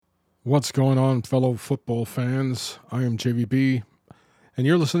What's going on, fellow football fans? I am JVB, and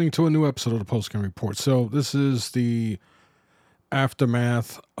you're listening to a new episode of the Postgame Report. So, this is the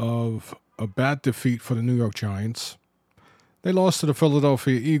aftermath of a bad defeat for the New York Giants. They lost to the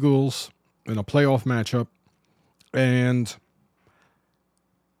Philadelphia Eagles in a playoff matchup, and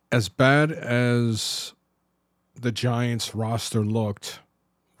as bad as the Giants roster looked,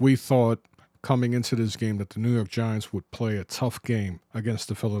 we thought coming into this game that the New York Giants would play a tough game against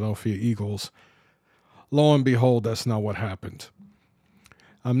the Philadelphia Eagles. Lo and behold, that's not what happened.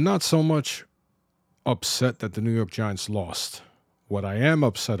 I'm not so much upset that the New York Giants lost. What I am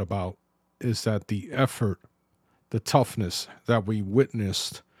upset about is that the effort, the toughness that we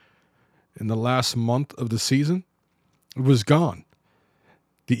witnessed in the last month of the season, it was gone.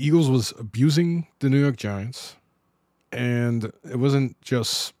 The Eagles was abusing the New York Giants, and it wasn't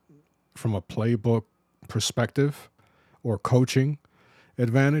just from a playbook perspective or coaching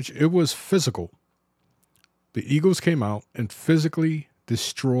advantage. It was physical. The Eagles came out and physically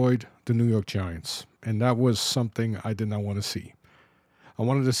destroyed the New York Giants, and that was something I did not want to see. I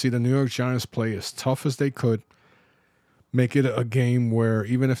wanted to see the New York Giants play as tough as they could, make it a game where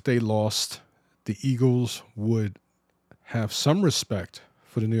even if they lost, the Eagles would have some respect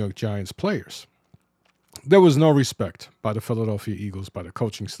for the New York Giants players. There was no respect by the Philadelphia Eagles, by the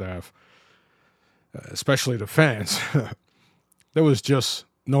coaching staff, especially the fans. There was just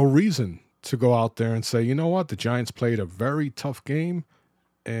no reason to go out there and say, you know what, the Giants played a very tough game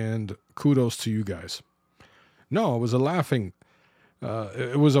and kudos to you guys. No, it was a laughing,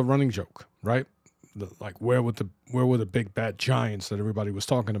 it was a running joke, right? Like where were the big bad Giants that everybody was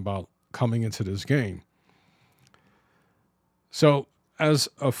talking about coming into this game? So as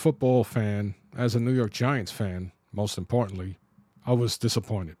a football fan, as a New York Giants fan, most importantly, I was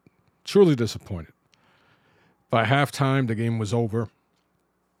disappointed, truly disappointed. By halftime, the game was over.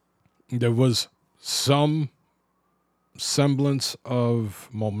 There was some semblance of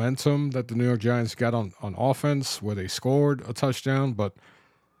momentum that the New York Giants got on offense where they scored a touchdown, but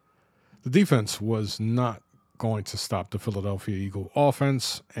the defense was not going to stop the Philadelphia Eagle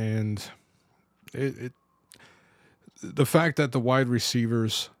offense. And the fact that the wide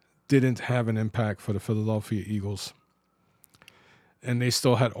receivers didn't have an impact for the Philadelphia Eagles and they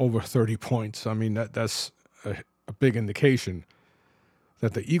still had over 30 points, I mean, that's a big indication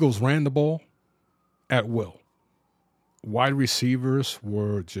that the Eagles ran the ball at will. Wide receivers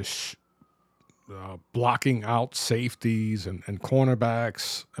were just blocking out safeties and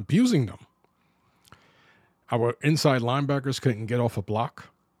cornerbacks, abusing them. Our inside linebackers couldn't get off a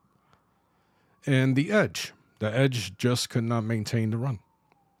block. And the edge just could not maintain the run.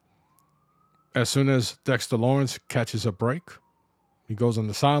 As soon as Dexter Lawrence catches a break, he goes on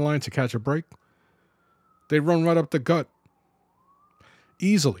the sideline to catch a break, they run right up the gut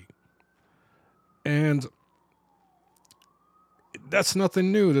easily. And that's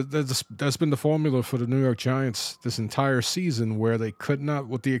nothing new. That's been the formula for the New York Giants this entire season, where they could not,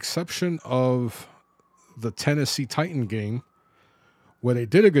 with the exception of the Tennessee Titan game, where they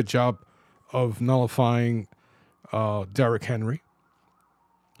did a good job of nullifying Derrick Henry.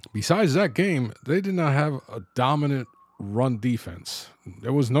 Besides that game, they did not have a dominant run defense.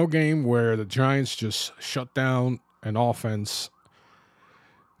 There was no game where the Giants just shut down an offense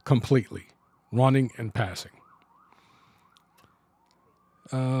completely, running and passing.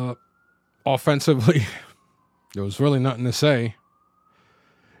 Offensively, there was really nothing to say.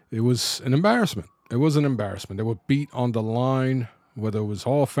 It was an embarrassment. They were beat on the line, whether it was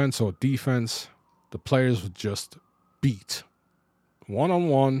offense or defense. The players were just beat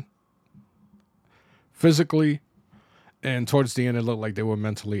one-on-one, physically, and towards the end, it looked like they were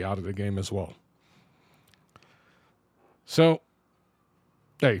mentally out of the game as well. So,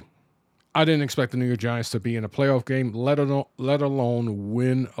 hey, I didn't expect the New York Giants to be in a playoff game, let alone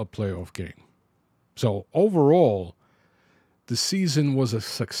win a playoff game. So, overall, the season was a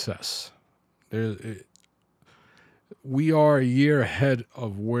success. We are a year ahead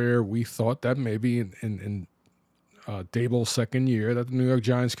of where we thought that maybe in Daboll's second year that the New York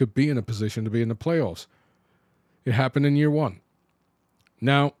Giants could be in a position to be in the playoffs. It happened in year one.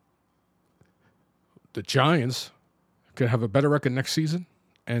 Now, the Giants could have a better record next season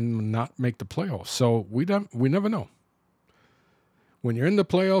and not make the playoffs. So we never know. When you're in the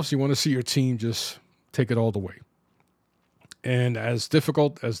playoffs, you want to see your team just take it all the way. And as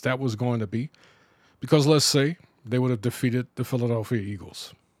difficult as that was going to be, because let's say they would have defeated the Philadelphia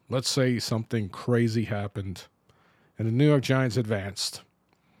Eagles. Let's say something crazy happened and the New York Giants advanced.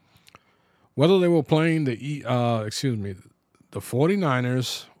 Whether they were playing the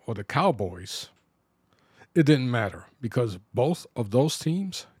 49ers or the Cowboys, it didn't matter because both of those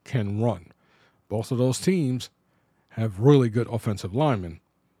teams can run. Both of those teams have really good offensive linemen.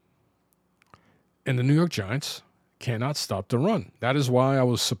 And the New York Giants cannot stop the run. That is why I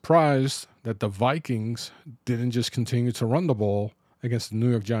was surprised that the Vikings didn't just continue to run the ball against the New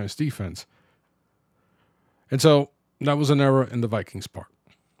York Giants defense. And so that was an error in the Vikings' part.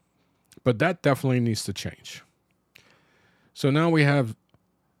 But that definitely needs to change. So now we have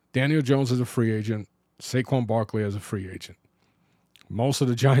Daniel Jones as a free agent, Saquon Barkley as a free agent. Most of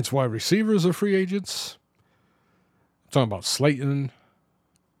the Giants wide receivers are free agents. I'm talking about Slayton,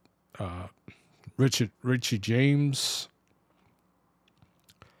 Richie James,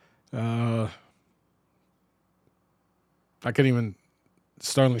 Sterling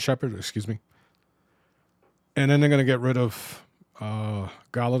Shepard, excuse me. And then they're going to get rid of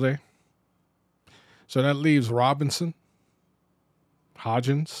Galladay. So that leaves Robinson,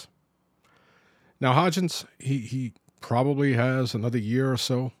 Hodgins. Now, Hodgins, he probably has another year or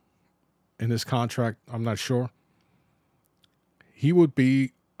so in his contract. I'm not sure. He would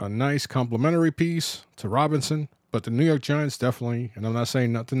be a nice complementary piece to Robinson, but the New York Giants definitely, and I'm not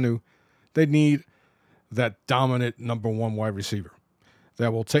saying nothing new, they need that dominant number one wide receiver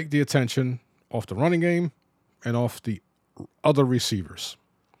that will take the attention off the running game and off the other receivers.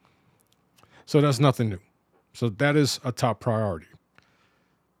 So that's nothing new. So that is a top priority.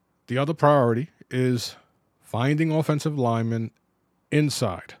 The other priority is finding offensive linemen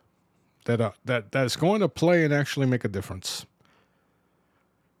inside that is going to play and actually make a difference.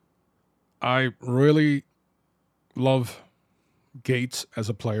 I really love Gates as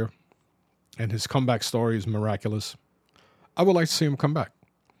a player, and his comeback story is miraculous. I would like to see him come back.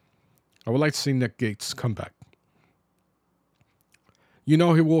 I would like to see Nick Gates come back. You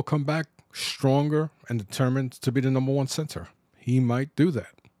know he will come back stronger and determined to be the number one center. He might do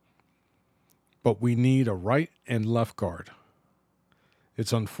that. But we need a right and left guard.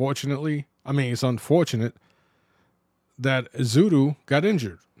 It's unfortunate that Ezeudu got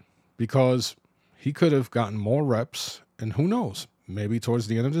injured because he could have gotten more reps, and who knows, maybe towards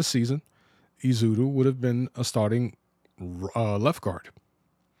the end of the season, Ezeudu would have been a starting left guard.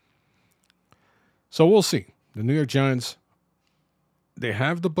 So we'll see. The New York Giants, they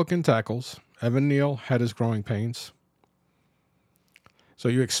have the book in tackles. Evan Neal had his growing pains. So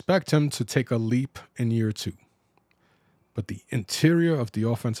you expect him to take a leap in year 2. But the interior of the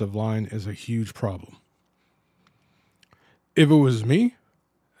offensive line is a huge problem. If it was me,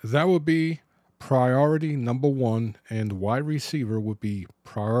 that would be priority number 1, and wide receiver would be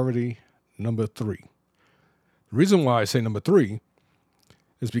priority number 3. The reason why I say number 3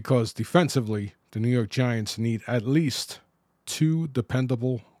 is because defensively, the New York Giants need at least 2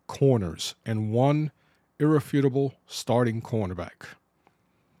 dependable corners and 1 irrefutable starting cornerback.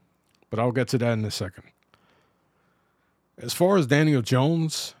 But I'll get to that in a second. As far as Daniel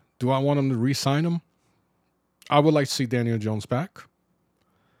Jones, do I want him to re-sign him? I would like to see Daniel Jones back.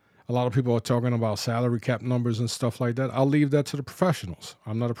 A lot of people are talking about salary cap numbers and stuff like that. I'll leave that to the professionals.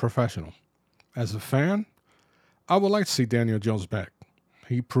 I'm not a professional. As a fan, I would like to see Daniel Jones back.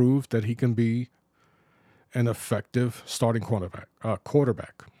 He proved that he can be an effective starting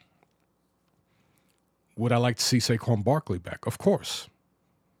quarterback. Would I like to see Saquon Barkley back? Of course.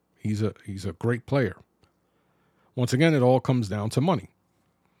 He's a great player. Once again, it all comes down to money.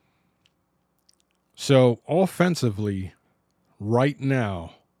 So offensively, right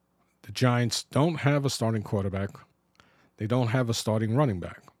now, the Giants don't have a starting quarterback. They don't have a starting running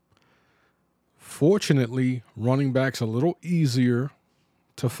back. Fortunately, running back's a little easier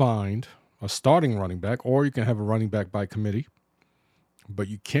to find, a starting running back, or you can have a running back by committee, but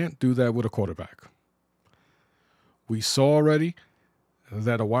you can't do that with a quarterback. We saw already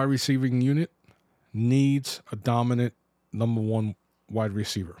that a wide receiving unit needs a dominant number 1 wide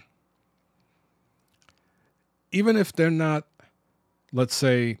receiver. Even if they're not, let's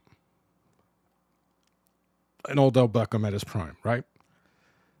say, an Odell Beckham at his prime, right?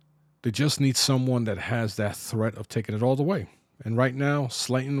 They just need someone that has that threat of taking it all the way. And right now,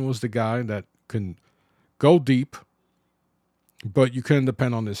 Slayton was the guy that can go deep, but you couldn't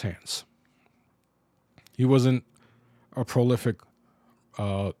depend on his hands. He wasn't a prolific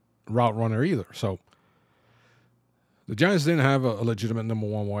route runner either. So the Giants didn't have a legitimate number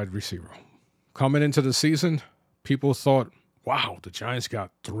 1 wide receiver. Coming into the season, people thought, wow, the Giants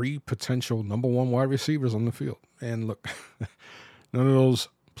got 3 potential number 1 wide receivers on the field. And look, none of those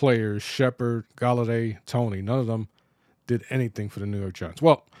players, Shepard, Galladay, Tony, none of them did anything for the New York Giants.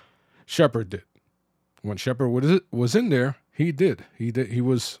 Well, Shepard did. When Shepard was in there, he did. He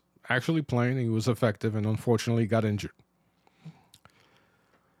was actually playing. He was effective, and unfortunately got injured.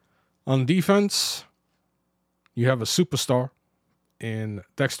 On defense, you have a superstar in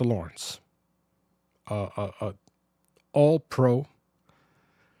Dexter Lawrence, a all-pro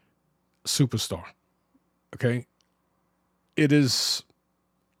superstar. Okay, it is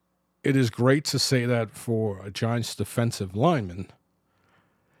great to say that for a Giants defensive lineman,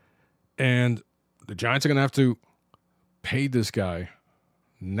 and the Giants are going to have to pay this guy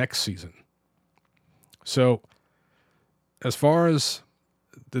next season. So, as far as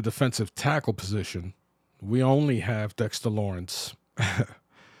the defensive tackle position, we only have Dexter Lawrence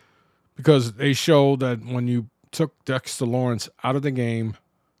because they show that when you took Dexter Lawrence out of the game,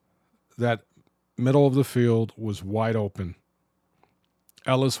 that middle of the field was wide open.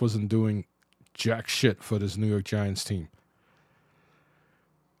 Ellis wasn't doing jack shit for this New York Giants team.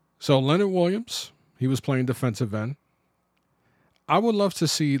 So Leonard Williams, he was playing defensive end. I would love to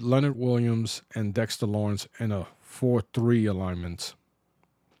see Leonard Williams and Dexter Lawrence in a 4-3 alignment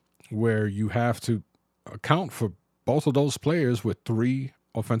where you have to account for both of those players with 3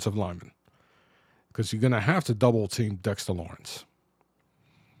 offensive linemen because you're going to have to double team Dexter Lawrence.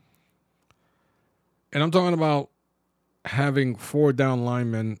 And I'm talking about having 4 down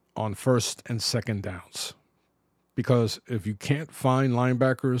linemen on first and second downs. Because if you can't find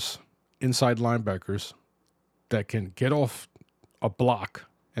linebackers, inside linebackers, that can get off a block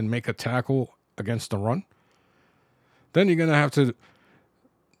and make a tackle against the run, then you're going to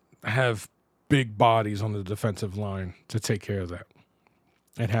have big bodies on the defensive line to take care of that.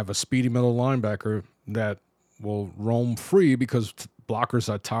 And have a speedy middle linebacker that will roam free because blockers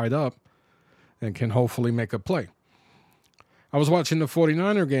are tied up and can hopefully make a play. I was watching the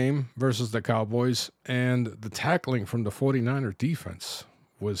 49er game versus the Cowboys, and the tackling from the 49er defense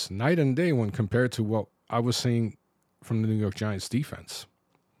was night and day when compared to what I was seeing from the New York Giants defense,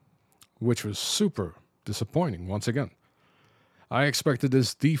 which was super disappointing once again. I expected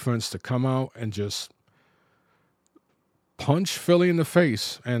this defense to come out and just punch Philly in the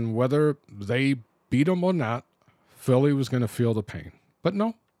face, and whether they beat them or not, Philly was going to feel the pain. But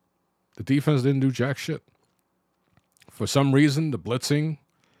no, the defense didn't do jack shit. For some reason, the blitzing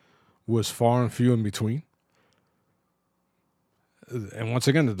was far and few in between. And once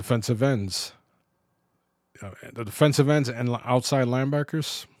again, the defensive ends and outside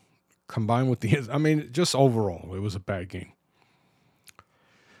linebackers combined with just overall, it was a bad game.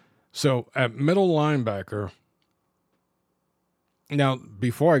 So at middle linebacker, now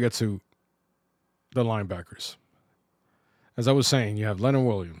before I get to the linebackers, as I was saying, you have Leonard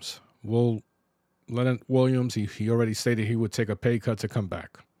Williams. Leonard Williams, he already stated he would take a pay cut to come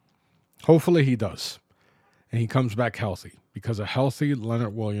back. Hopefully he does. And he comes back healthy, because a healthy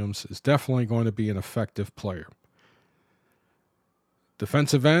Leonard Williams is definitely going to be an effective player.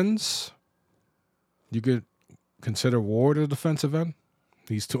 Defensive ends, you could consider Ward a defensive end.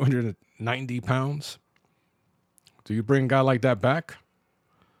 He's 290 pounds. Do you bring a guy like that back?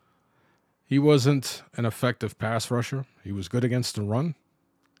 He wasn't an effective pass rusher. He was good against the run.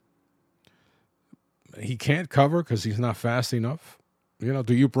 He can't cover because he's not fast enough.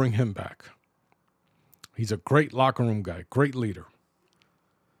 Do you bring him back? He's a great locker room guy, great leader.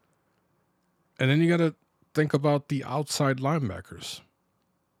 And then you got to think about the outside linebackers.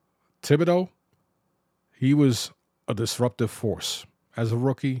 Thibodeaux, he was a disruptive force. As a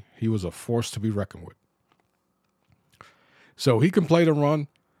rookie, he was a force to be reckoned with. So he can play the run.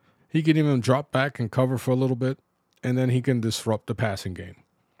 He can even drop back and cover for a little bit, and then he can disrupt the passing game.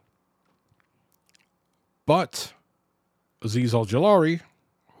 But Azeez Ojulari,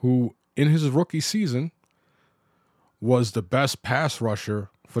 who in his rookie season was the best pass rusher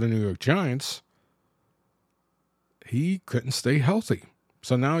for the New York Giants, he couldn't stay healthy.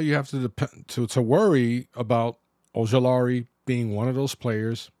 So now you have to worry about Ojulari being one of those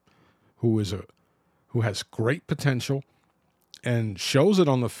players who has great potential and shows it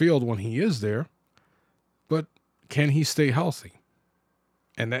on the field when he is there, but can he stay healthy?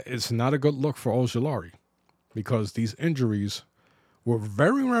 And that is not a good look for Ojulari, because these injuries were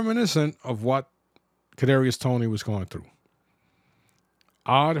very reminiscent of what Kadarius Toney was going through.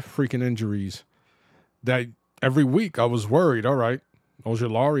 Odd freaking injuries that every week I was worried, all right,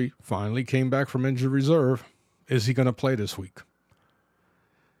 Ojulari finally came back from injury reserve. Is he going to play this week?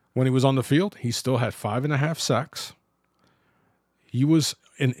 When he was on the field, he still had 5.5 sacks. He was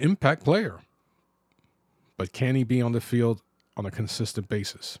an impact player. But can he be on the field on a consistent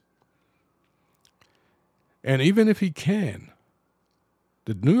basis? And even if he can,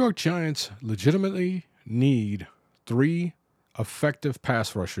 the New York Giants legitimately need 3 effective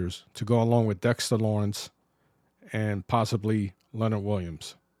pass rushers to go along with Dexter Lawrence and possibly Leonard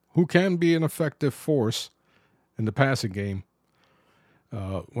Williams, who can be an effective force in the passing game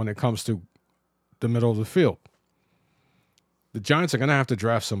when it comes to the middle of the field. the Giants are going to have to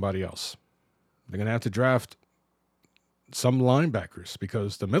draft somebody else. They're going to have to draft some linebackers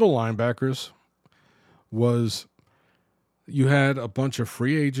because the middle linebackers you had a bunch of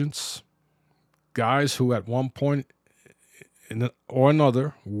free agents, guys who at one point or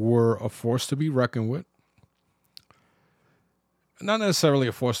another were a force to be reckoned with. Not necessarily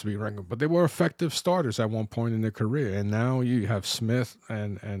a force to be reckoned with, but they were effective starters at one point in their career. And now you have Smith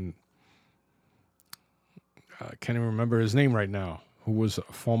and I can't even remember his name right now, who was a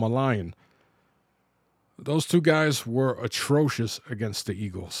former Lion. Those two guys were atrocious against the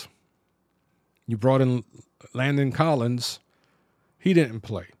Eagles. You brought in Landon Collins. He didn't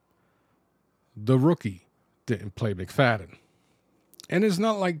play. The rookie didn't play, McFadden. And it's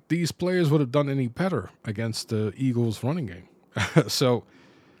not like these players would have done any better against the Eagles running game. So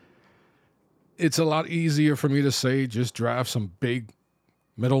it's a lot easier for me to say just draft some big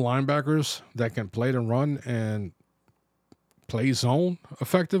middle linebackers that can play the run and play zone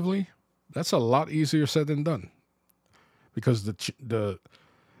effectively. That's a lot easier said than done because the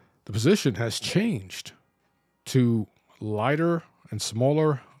position has changed to lighter and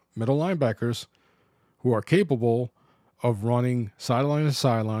smaller middle linebackers who are capable of running sideline to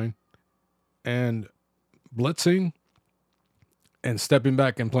sideline and blitzing and stepping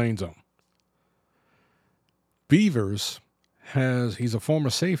back and playing zone. Beavers he's a former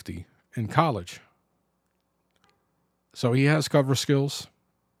safety in college. So he has cover skills.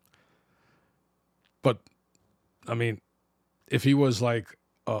 But, I mean, if he was like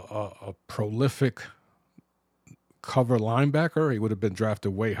a prolific cover linebacker, he would have been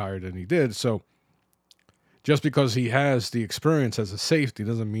drafted way higher than he did. So just because he has the experience as a safety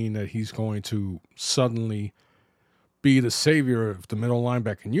doesn't mean that he's going to suddenly be the savior of the middle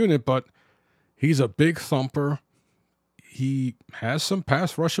linebacking unit, but he's a big thumper. He has some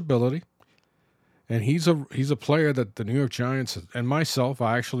pass rush ability, and he's a player that the New York Giants and myself,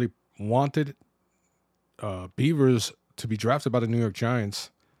 I actually wanted Beavers to be drafted by the New York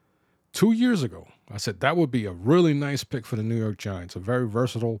Giants 2 years ago. I said that would be a really nice pick for the New York Giants, a very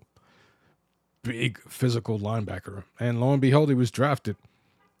versatile, big physical linebacker. And lo and behold, he was drafted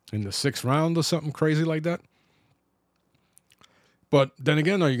in the 6th round or something crazy like that. But then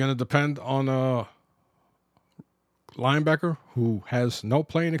again, are you going to depend on a linebacker who has no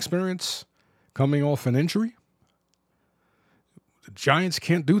playing experience coming off an injury? The Giants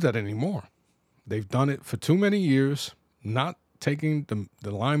can't do that anymore. They've done it for too many years, not taking the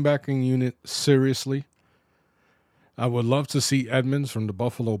linebacking unit seriously. I would love to see Edmonds from the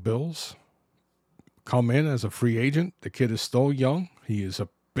Buffalo Bills come in as a free agent. The kid is still young. He is a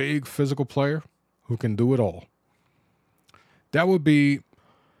big physical player who can do it all. That would be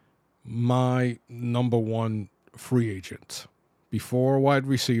my number one free agent before a wide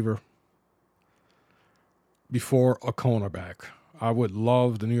receiver, before a cornerback. I would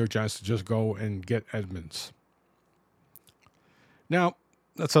love the New York Giants to just go and get Edmonds. Now,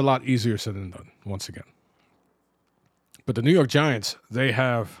 that's a lot easier said than done, once again. But the New York Giants, they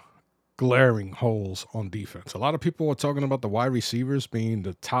have glaring holes on defense. A lot of people are talking about the wide receivers being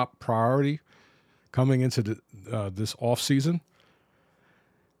the top priority coming into this offseason.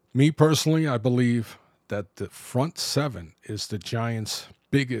 Me personally, I believe that the front seven is the Giants'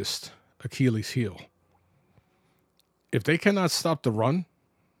 biggest Achilles heel. If they cannot stop the run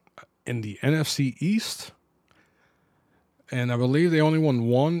in the NFC East, and I believe they only won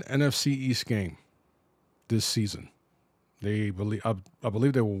one NFC East game this season. I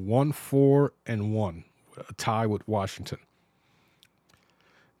believe they were 1-4-1, a tie with Washington.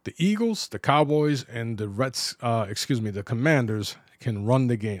 The Eagles, the Cowboys, and the Commanders can run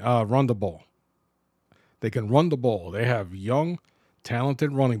the ball. They can run the ball. They have young,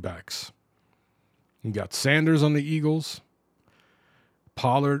 talented running backs. You got Sanders on the Eagles,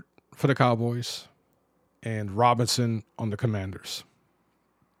 Pollard for the Cowboys, and Robinson on the Commanders.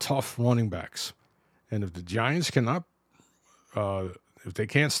 Tough running backs. And if the Giants cannot, if they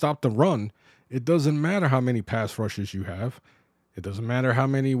can't stop the run, it doesn't matter how many pass rushes you have. It doesn't matter how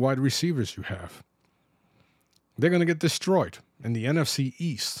many wide receivers you have. They're going to get destroyed in the NFC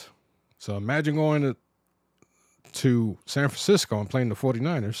East. So imagine going to San Francisco and playing the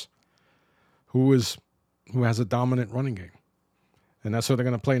 49ers, who has a dominant running game. And that's what they're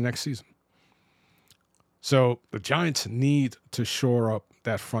going to play next season. So the Giants need to shore up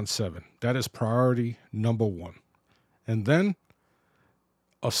that front seven. That is priority number one. And then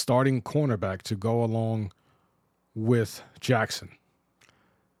a starting cornerback to go along with Jackson.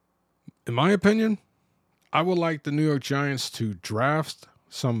 In my opinion, I would like the New York Giants to draft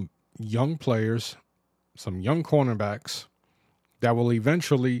some young players, some young cornerbacks that will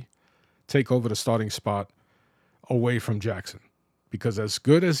eventually take over the starting spot away from Jackson, because as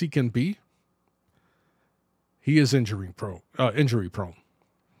good as he can be, he is injury prone.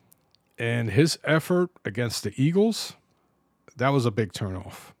 And his effort against the Eagles, that was a big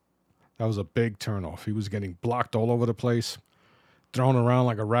turnoff. He was getting blocked all over the place, thrown around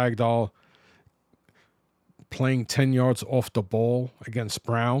like a rag doll, playing 10 yards off the ball against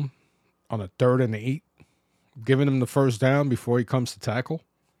Brown on a 3rd and 8, giving him the first down before he comes to tackle.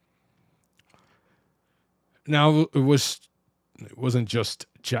 Now, it wasn't just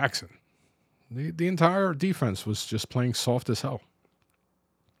Jackson. The entire defense was just playing soft as hell.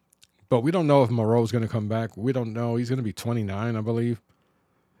 But we don't know if Moreau's going to come back. We don't know. He's going to be 29, I believe.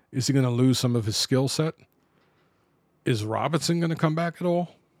 Is he going to lose some of his skill set? Is Robinson going to come back at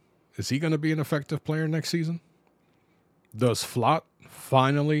all? Is he going to be an effective player next season? Does Flott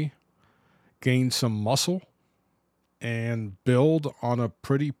finally gain some muscle and build on a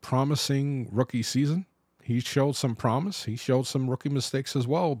pretty promising rookie season? He showed some promise. He showed some rookie mistakes as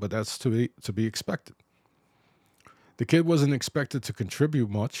well, but that's to be expected. The kid wasn't expected to contribute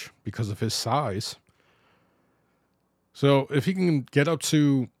much because of his size. So if he can get up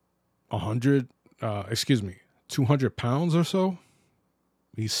to 200 pounds or so,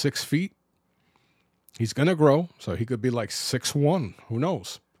 he's 6 feet. He's going to grow, so he could be like 6'1", who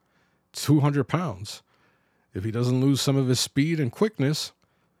knows? 200 pounds. If he doesn't lose some of his speed and quickness,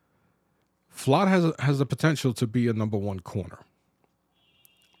 Flott has the potential to be a number 1 corner.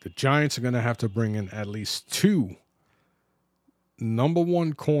 The Giants are going to have to bring in at least 2 number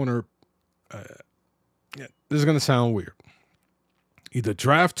 1 corner. This is going to sound weird. Either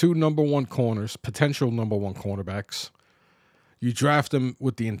draft 2 number 1 corners, potential number 1 cornerbacks. You draft them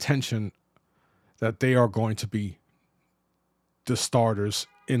with the intention that they are going to be the starters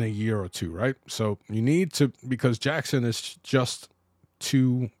in a year or 2, right? So you need to, because Jackson is just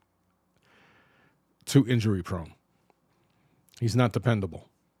too injury prone. He's not dependable.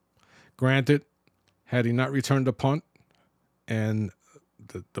 Granted, had he not returned a punt and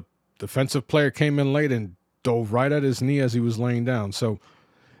the defensive player came in late and dove right at his knee as he was laying down. So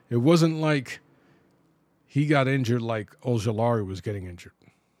it wasn't like he got injured like Ojulari was getting injured.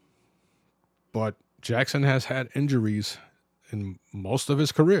 But Jackson has had injuries in most of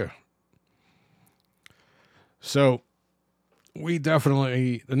his career. So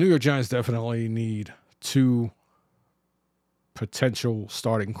the New York Giants definitely need 2 potential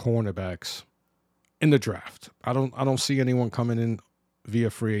starting cornerbacks in the draft. I don't see anyone coming in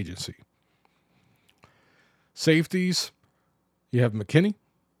via free agency. Safeties, you have McKinney,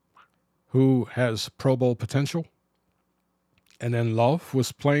 who has Pro Bowl potential. And then Love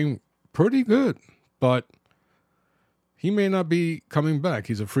was playing pretty good, but he may not be coming back.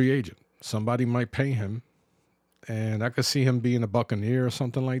 He's a free agent. Somebody might pay him, and I could see him being a Buccaneer or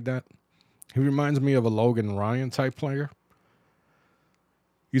something like that. He reminds me of a Logan Ryan type player.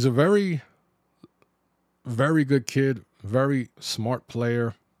 He's a very, very good kid, very smart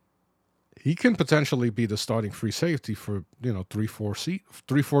player. He can potentially be the starting free safety for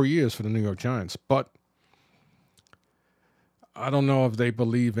 3-4 years for the New York Giants, but I don't know if they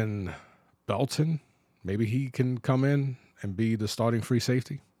believe in Belton. Maybe he can come in and be the starting free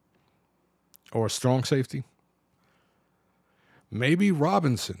safety or a strong safety. Maybe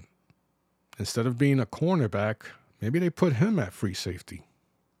Robinson, instead of being a cornerback, maybe they put him at free safety.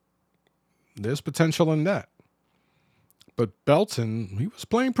 There's potential in that. But Belton, he was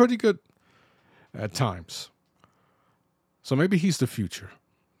playing pretty good at times. So maybe he's the future.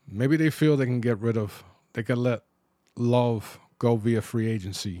 Maybe they feel they can let Love go via free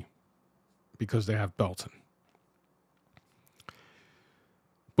agency because they have Belton.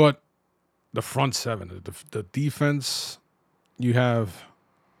 But the front seven, the defense, you have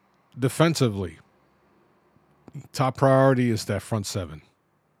defensively, top priority is that front seven.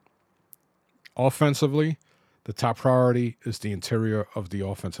 Offensively, the top priority is the interior of the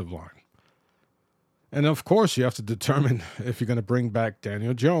offensive line. And of course, you have to determine if you're going to bring back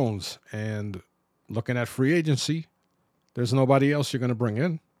Daniel Jones. And looking at free agency, there's nobody else you're going to bring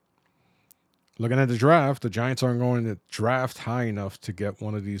in. Looking at the draft, the Giants aren't going to draft high enough to get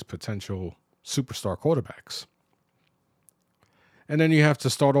one of these potential superstar quarterbacks. And then you have to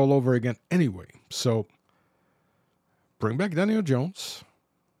start all over again anyway. So bring back Daniel Jones.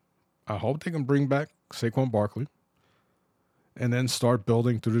 I hope they can bring back Saquon Barkley. And then start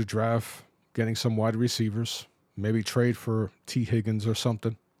building through the draft, getting some wide receivers. Maybe trade for T. Higgins or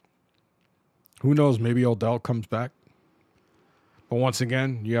something. Who knows? Maybe Odell comes back. But once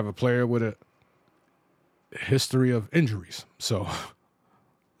again, you have a player with a history of injuries. So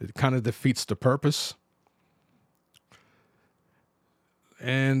it kind of defeats the purpose.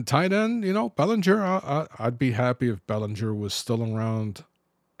 And tight end, Bellinger, I'd be happy if Bellinger was still around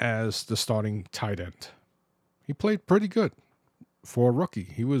as the starting tight end. He played pretty good for a rookie.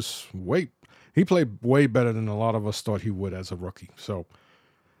 He played way better than a lot of us thought he would as a rookie. So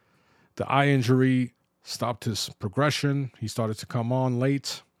the eye injury stopped his progression. He started to come on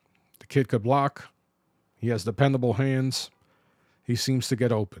late. The kid could block. He has dependable hands. He seems to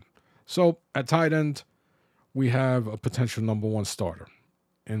get open. So at tight end, we have a potential number one starter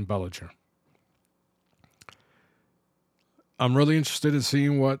in Bellinger. I'm really interested in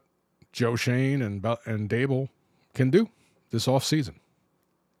seeing what Joe Schoen and Dable can do this offseason.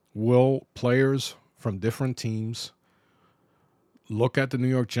 Will players from different teams look at the New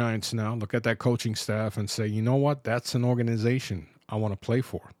York Giants now, look at that coaching staff and say, you know what, that's an organization I want to play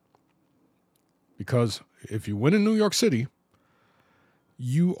for? Because if you win in New York City,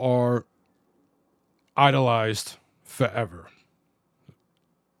 you are idolized forever.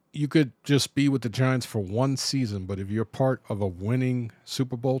 You could just be with the Giants for one season, but if you're part of a winning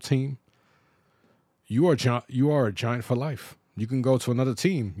Super Bowl team, you are a Giant for life. You can go to another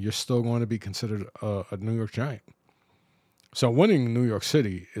team, you're still going to be considered a New York Giant. So winning in New York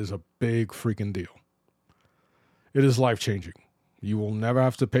City is a big freaking deal. It is life-changing. You will never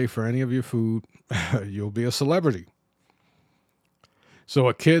have to pay for any of your food. You'll be a celebrity. So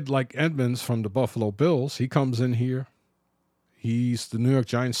a kid like Edmonds from the Buffalo Bills, he comes in here. He's the New York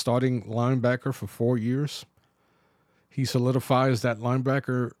Giants starting linebacker for 4 years. He solidifies that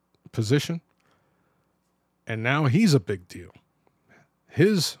linebacker position. And now he's a big deal.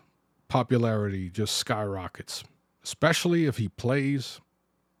 His popularity just skyrockets, especially if he plays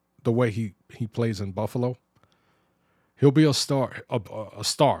the way he plays in Buffalo. He'll be a star. A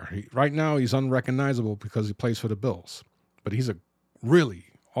star. Right now, he's unrecognizable because he plays for the Bills. But he's a really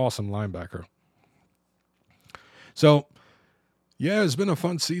awesome linebacker. So, yeah, it's been a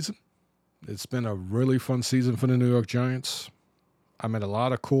fun season. It's been a really fun season for the New York Giants. I met a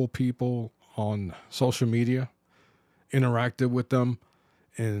lot of cool people on social media, interacted with them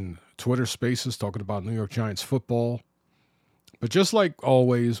in Twitter Spaces talking about New York Giants football. But just like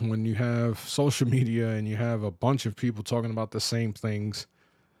always, when you have social media and you have a bunch of people talking about the same things,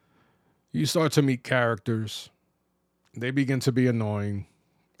 you start to meet characters. They begin to be annoying.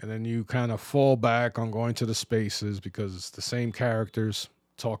 And then you kind of fall back on going to the spaces because it's the same characters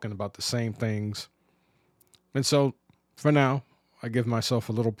talking about the same things. And so, for now, I give myself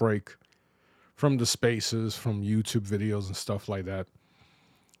a little break from the spaces, from YouTube videos and stuff like that.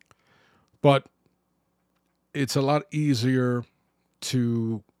 But it's a lot easier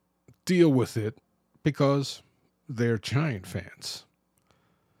to deal with it because they're Giant fans.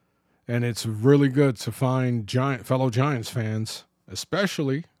 And it's really good to find fellow Giants fans,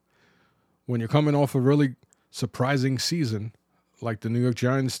 especially when you're coming off a really surprising season like the New York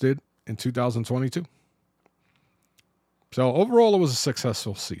Giants did in 2022. So overall, it was a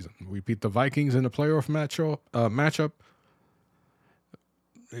successful season. We beat the Vikings in the playoff matchup.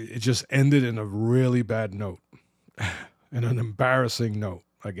 It just ended in a really bad note, and an embarrassing note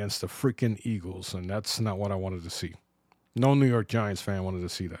against the freaking Eagles, and that's not what I wanted to see. No New York Giants fan wanted to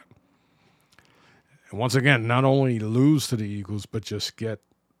see that. And once again, not only lose to the Eagles, but just get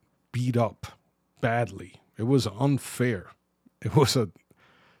beat up badly. It was unfair. It was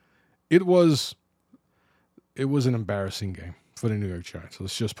an embarrassing game for the New York Giants.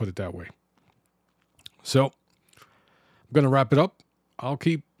 Let's just put it that way. So I'm going to wrap it up. I'll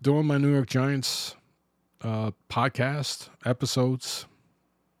keep doing my New York Giants podcast episodes.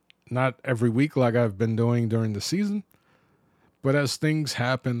 Not every week like I've been doing during the season, but as things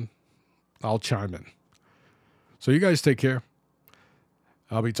happen, I'll chime in. So you guys take care.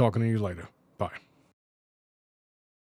 I'll be talking to you later.